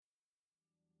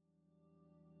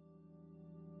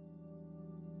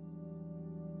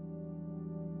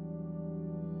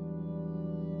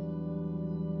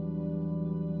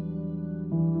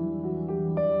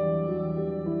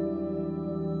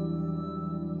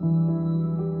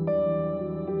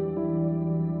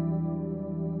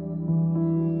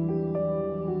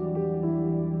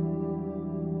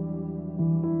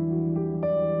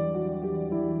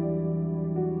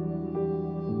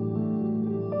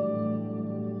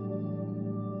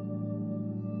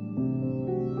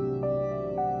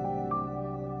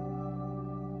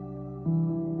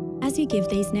as you give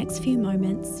these next few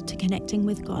moments to connecting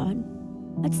with God,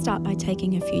 let's start by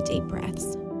taking a few deep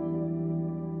breaths.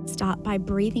 Start by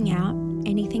breathing out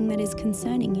anything that is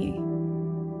concerning you,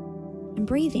 and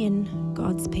breathe in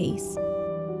God's peace.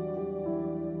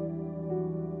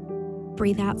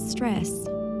 Breathe out stress,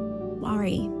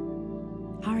 worry,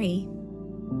 hurry.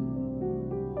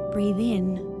 Breathe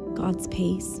in God's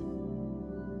peace.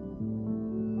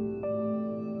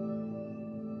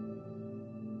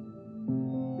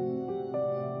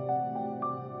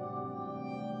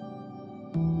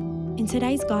 In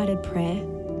today's guided prayer,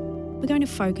 we're going to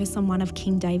focus on one of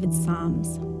King David's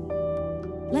Psalms.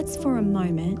 Let's for a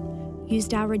moment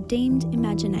use our redeemed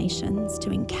imaginations to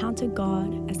encounter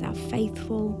God as our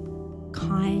faithful,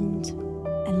 kind,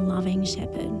 and loving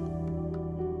shepherd.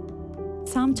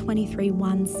 Psalm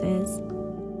 23:1 says,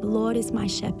 "The Lord is my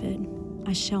shepherd,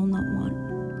 I shall not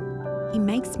want. He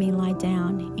makes me lie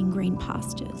down in green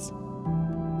pastures."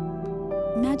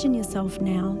 Imagine yourself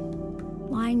now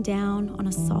lying down on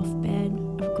a soft bed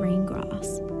of green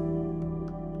grass.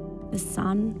 The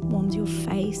sun warms your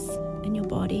face and your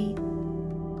body,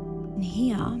 and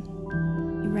here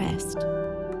you rest.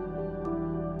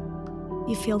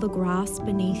 You feel the grass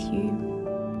beneath you.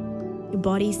 Your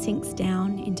body sinks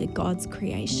down into God's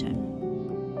creation.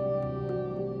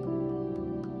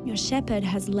 Your shepherd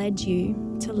has led you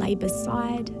to lay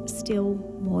beside still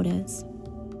waters.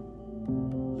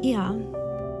 Here,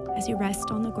 as you rest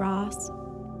on the grass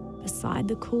beside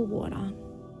the cool water,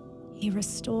 He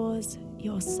restores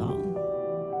your soul.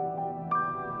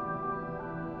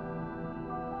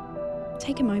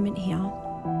 Take a moment here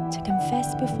to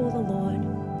confess before the Lord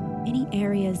any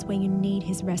areas where you need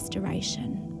His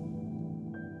restoration.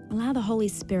 Allow the Holy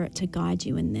Spirit to guide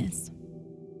you in this.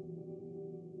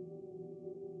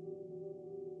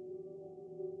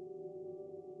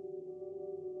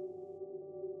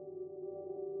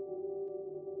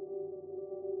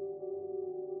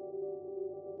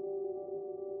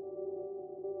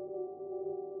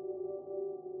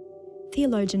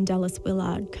 Theologian Dallas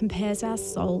Willard compares our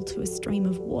soul to a stream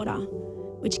of water,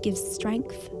 which gives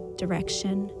strength,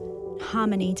 direction, and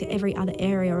harmony to every other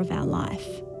area of our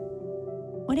life.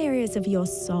 What areas of your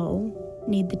soul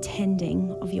need the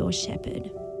tending of your shepherd?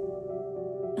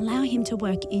 Allow Him to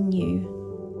work in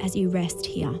you as you rest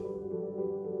here.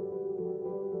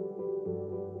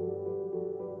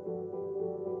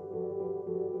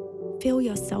 Feel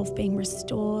yourself being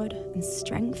restored and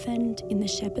strengthened in the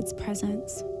shepherd's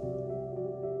presence.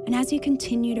 And as you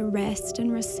continue to rest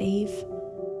and receive,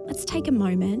 let's take a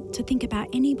moment to think about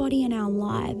anybody in our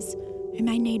lives who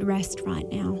may need rest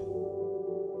right now.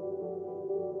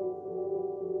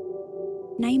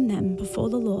 Name them before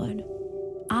the Lord,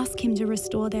 ask Him to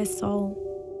restore their soul,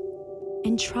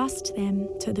 and trust them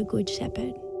to the Good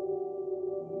Shepherd.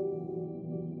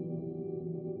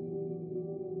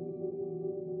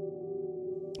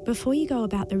 Before you go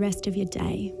about the rest of your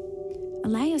day,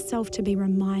 allow yourself to be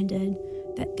reminded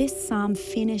that this psalm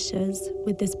finishes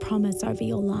with this promise over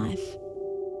your life.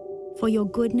 For your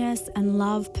goodness and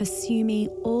love pursue me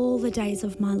all the days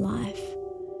of my life.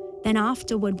 Then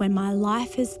afterward, when my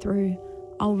life is through,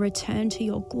 I'll return to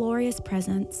your glorious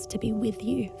presence to be with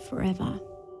you forever.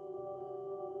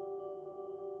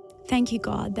 Thank you,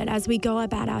 God, that as we go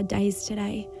about our days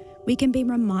today, we can be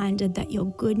reminded that your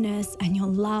goodness and your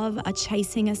love are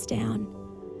chasing us down.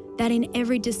 That in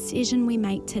every decision we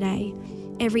make today,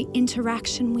 every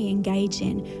interaction we engage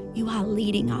in, you are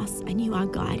leading us and you are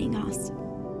guiding us.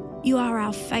 You are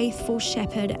our faithful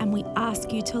shepherd and we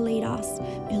ask you to lead us.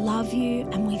 We love you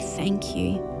and we thank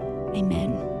you.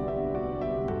 Amen.